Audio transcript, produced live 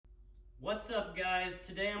What's up, guys?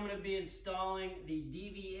 Today I'm going to be installing the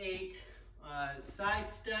DV8 side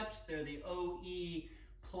steps. They're the OE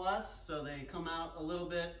Plus, so they come out a little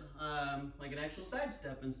bit like an actual side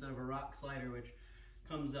step instead of a rock slider, which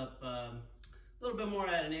comes up a little bit more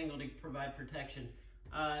at an angle to provide protection.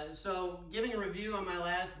 So giving a review on my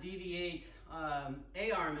last DV8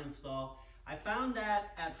 A-arm install, I found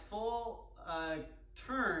that at full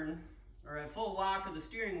turn, or at full lock of the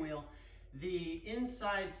steering wheel, the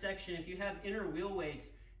inside section, if you have inner wheel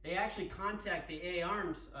weights, they actually contact the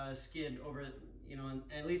A-arms skid over,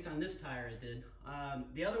 at least on this tire it did.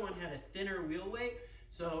 The other one had a thinner wheel weight,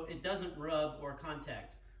 so it doesn't rub or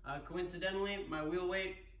contact. Coincidentally, my wheel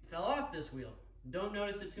weight fell off this wheel. Don't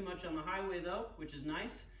notice it too much on the highway though, which is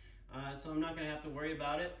nice. So I'm not gonna have to worry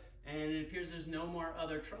about it. And it appears there's no more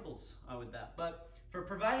other troubles with that. But for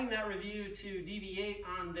providing that review to DV8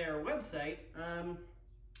 on their website,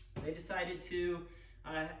 they decided to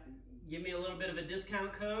give me a little bit of a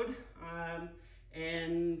discount code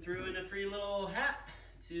and threw in a free little hat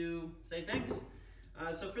to say thanks.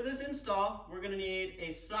 So for this install, we're going to need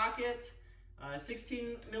a socket,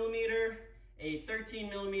 16 millimeter, a 13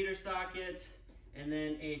 millimeter socket, and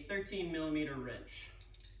then a 13 millimeter wrench.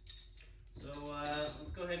 So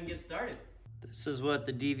let's go ahead and get started. This is what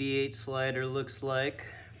the DV8 slider looks like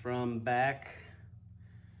from back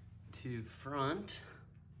to front.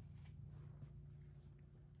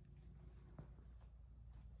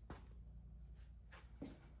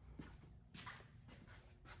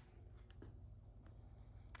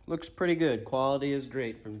 Looks pretty good. Quality is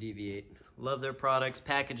great from DV8. Love their products,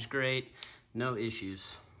 packaged great, no issues.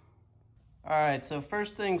 All right, so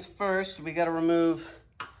first things first, we gotta remove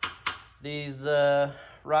these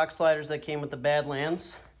rock sliders that came with the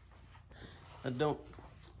Badlands that don't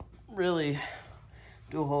really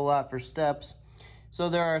do a whole lot for steps. So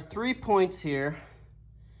there are 3 points here.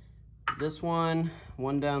 This one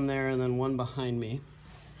down there, and then one behind me.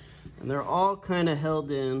 And they're all kind of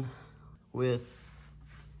held in with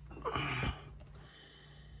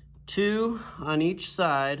 2 on each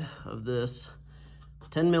side of this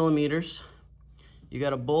 10 millimeters. You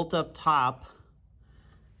got a bolt up top,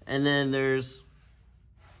 and then there's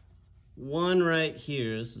one right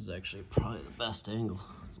here. This is actually probably the best angle.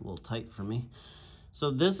 It's a little tight for me. So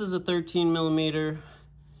this is a 13 millimeter.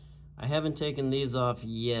 I haven't taken these off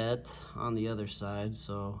yet on the other side,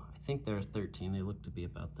 so I think they're 13. They look to be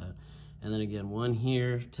about that. And then again, one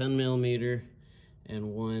here, 10 millimeter,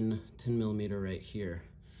 and one 10 millimeter right here.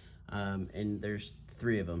 And there's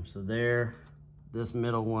 3 of them. So there, this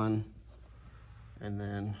middle one, and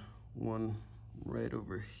then one right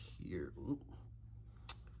over here. Oop.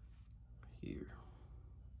 Here.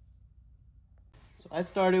 So I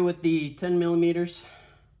started with the 10 millimeters,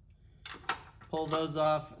 pulled those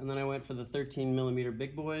off, and then I went for the 13 millimeter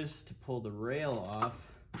big boys to pull the rail off.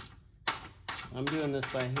 I'm doing this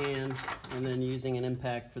by hand and then using an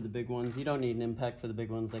impact for the big ones. You don't need an impact for the big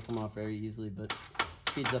ones. They come off very easily, but it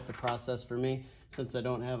speeds up the process for me since I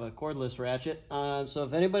don't have a cordless ratchet. So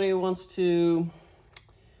if anybody wants to,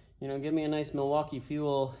 give me a nice Milwaukee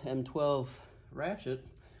Fuel M12 ratchet,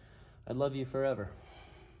 I'd love you forever.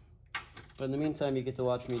 But in the meantime, you get to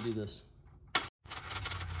watch me do this.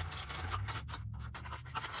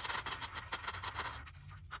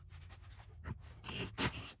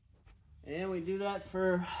 And we do that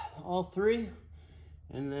for all 3,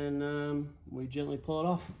 and then we gently pull it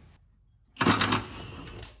off. Okay.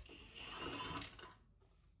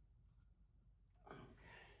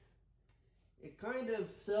 It kind of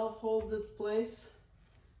self-holds its place,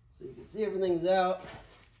 so you can see everything's out.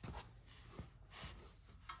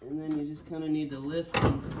 And then you just kind of need to lift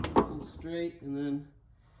and pull straight, and then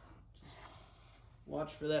just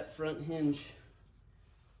watch for that front hinge.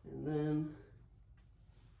 And then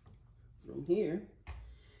from here,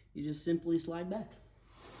 you just simply slide back.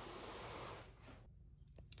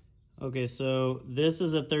 Okay, so this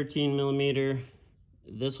is a 13 millimeter.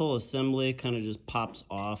 This whole assembly kind of just pops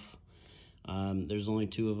off. There's only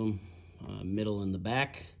 2 of them, middle and the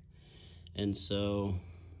back. And so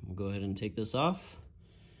we'll go ahead and take this off.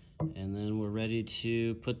 And then we're ready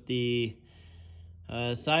to put the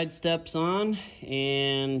side steps on.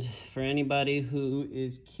 And for anybody who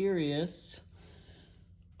is curious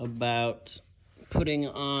about putting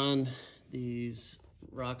on these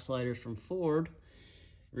rock sliders from Ford,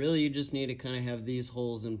 really you just need to kind of have these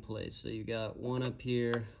holes in place. So you got one up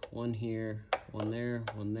here, one here, one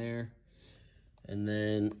there, and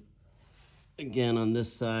then again on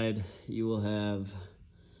this side you will have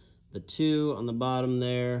the 2 on the bottom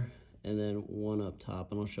there, and then one up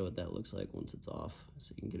top, and I'll show what that looks like once it's off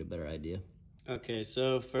so you can get a better idea. Okay,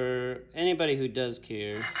 so for anybody who does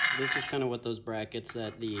care, this is kind of what those brackets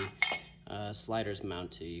that the sliders mount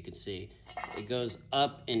to. You can see it goes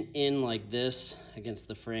up and in like this against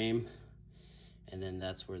the frame, and then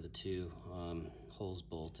that's where the two holes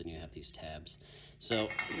bolt, and you have these tabs. So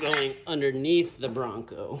going underneath the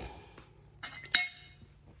Bronco,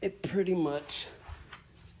 it pretty much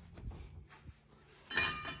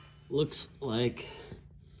looks like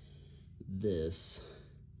this,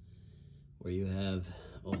 where you have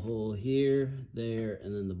a hole here, there,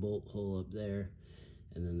 and then the bolt hole up there,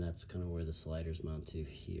 and then that's kind of where the sliders mount to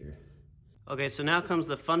here. Okay, so now comes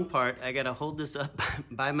the fun part. I gotta hold this up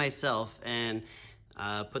by myself and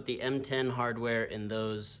put the M10 hardware in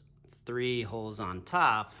those 3 holes on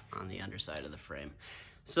top on the underside of the frame.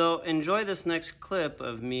 So enjoy this next clip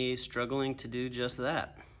of me struggling to do just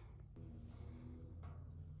that.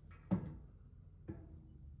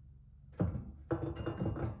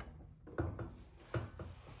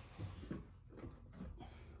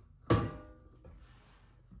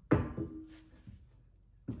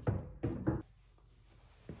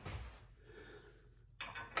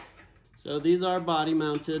 So these are body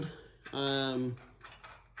mounted,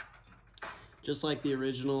 just like the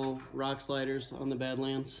original rock sliders on the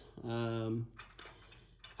Badlands.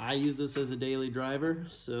 I use this as a daily driver,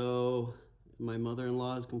 so my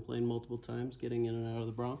mother-in-law has complained multiple times getting in and out of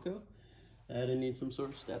the Bronco that it needs some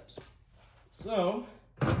sort of steps. So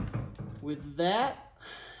with that,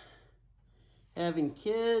 having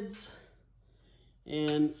kids,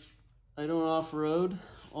 and I don't off-road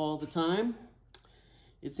all the time,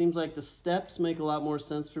 it seems like the steps make a lot more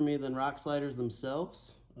sense for me than rock sliders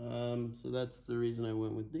themselves. So that's the reason I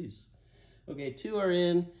went with these. Okay, 2 are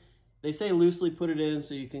in. They say loosely put it in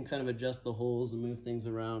so you can kind of adjust the holes and move things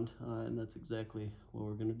around, and that's exactly what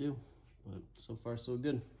we're gonna do. But so far so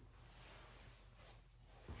good.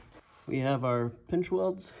 We have our pinch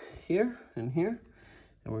welds here and here,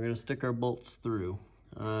 and we're gonna stick our bolts through.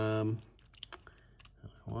 I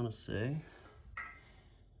wanna say,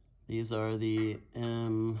 these are the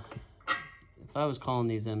if I was calling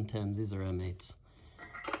these M10s, these are M8s.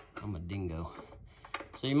 I'm a dingo.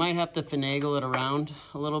 So you might have to finagle it around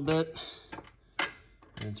a little bit.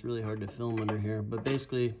 And it's really hard to film under here, but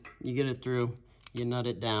basically you get it through, you nut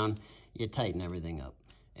it down, you tighten everything up,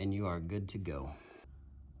 and you are good to go.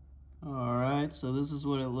 All right, so this is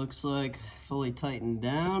what it looks like fully tightened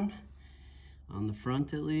down, on the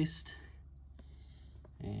front at least.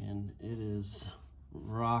 And it is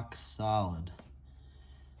rock solid.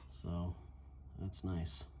 So that's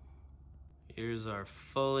nice. Here's our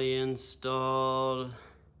fully installed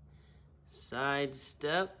side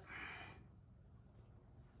step.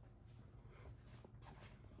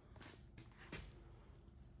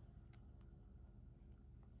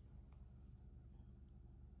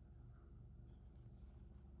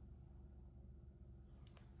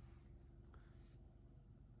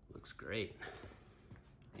 Looks great.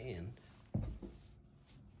 And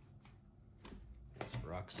it's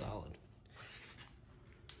rock solid.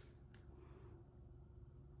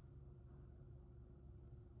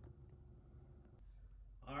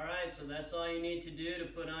 All right, so that's all you need to do to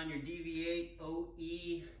put on your DV8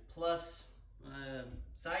 OE plus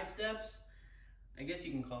side steps. I guess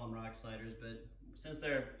you can call them rock sliders, but since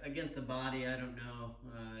they're against the body, I don't know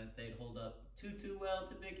if they'd hold up too well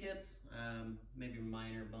to big hits. Maybe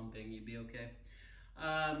minor bumping, you'd be okay.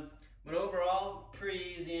 But overall,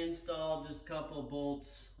 pretty easy install, just a couple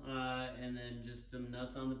bolts and then just some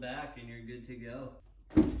nuts on the back and you're good to go.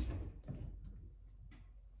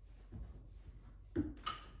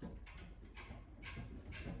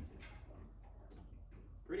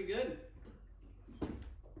 Pretty good.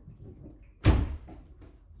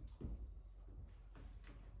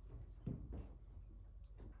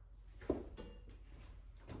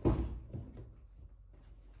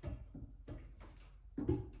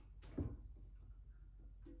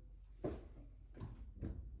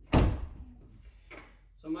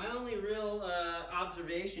 So my only real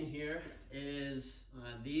observation here is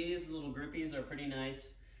these little grippies are pretty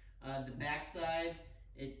nice. The backside,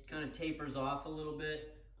 it kind of tapers off a little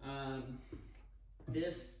bit.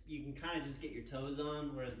 This, you can kind of just get your toes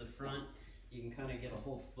on, whereas the front, you can kind of get a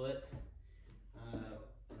whole foot.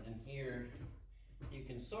 And here, you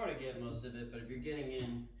can sort of get most of it, but if you're getting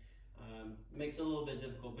in, it makes it a little bit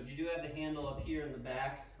difficult. But you do have the handle up here in the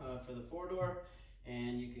back for the 4-door,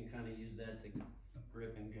 and you can kind of use that to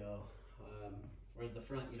grip and go. Whereas the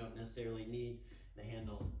front, you don't necessarily need the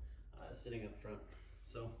handle sitting up front.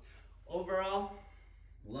 So overall,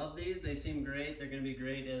 love these. They seem great. They're going to be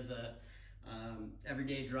great as a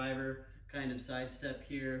everyday driver kind of side step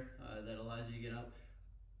here that allows you to get up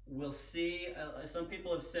We'll see. Some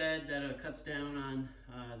people have said that it cuts down on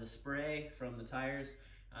the spray from the tires,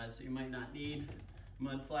 so you might not need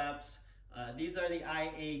mud flaps. These are the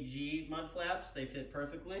IAG mud flaps. They fit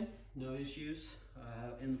perfectly, no issues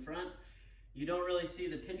in the front. You don't really see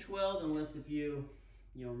the pinch weld unless if you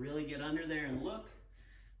really get under there and look.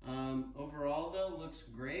 Overall though, looks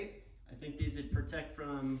great. I think these would protect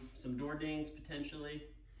from some door dings potentially.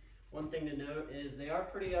 One thing to note is they are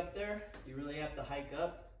pretty up there. You really have to hike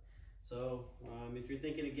up. So if you're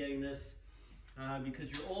thinking of getting this because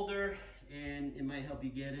you're older and it might help you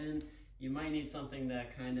get in, you might need something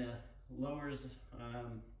that kind of lowers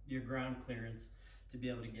your ground clearance to be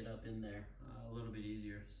able to get up in there a little bit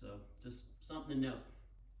easier. So just something to note.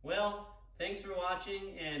 Well, thanks for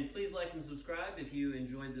watching, and please like and subscribe if you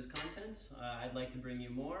enjoyed this content. I'd like to bring you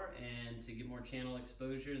more, and to get more channel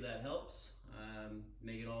exposure that helps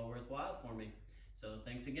make it all worthwhile for me. So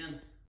thanks again.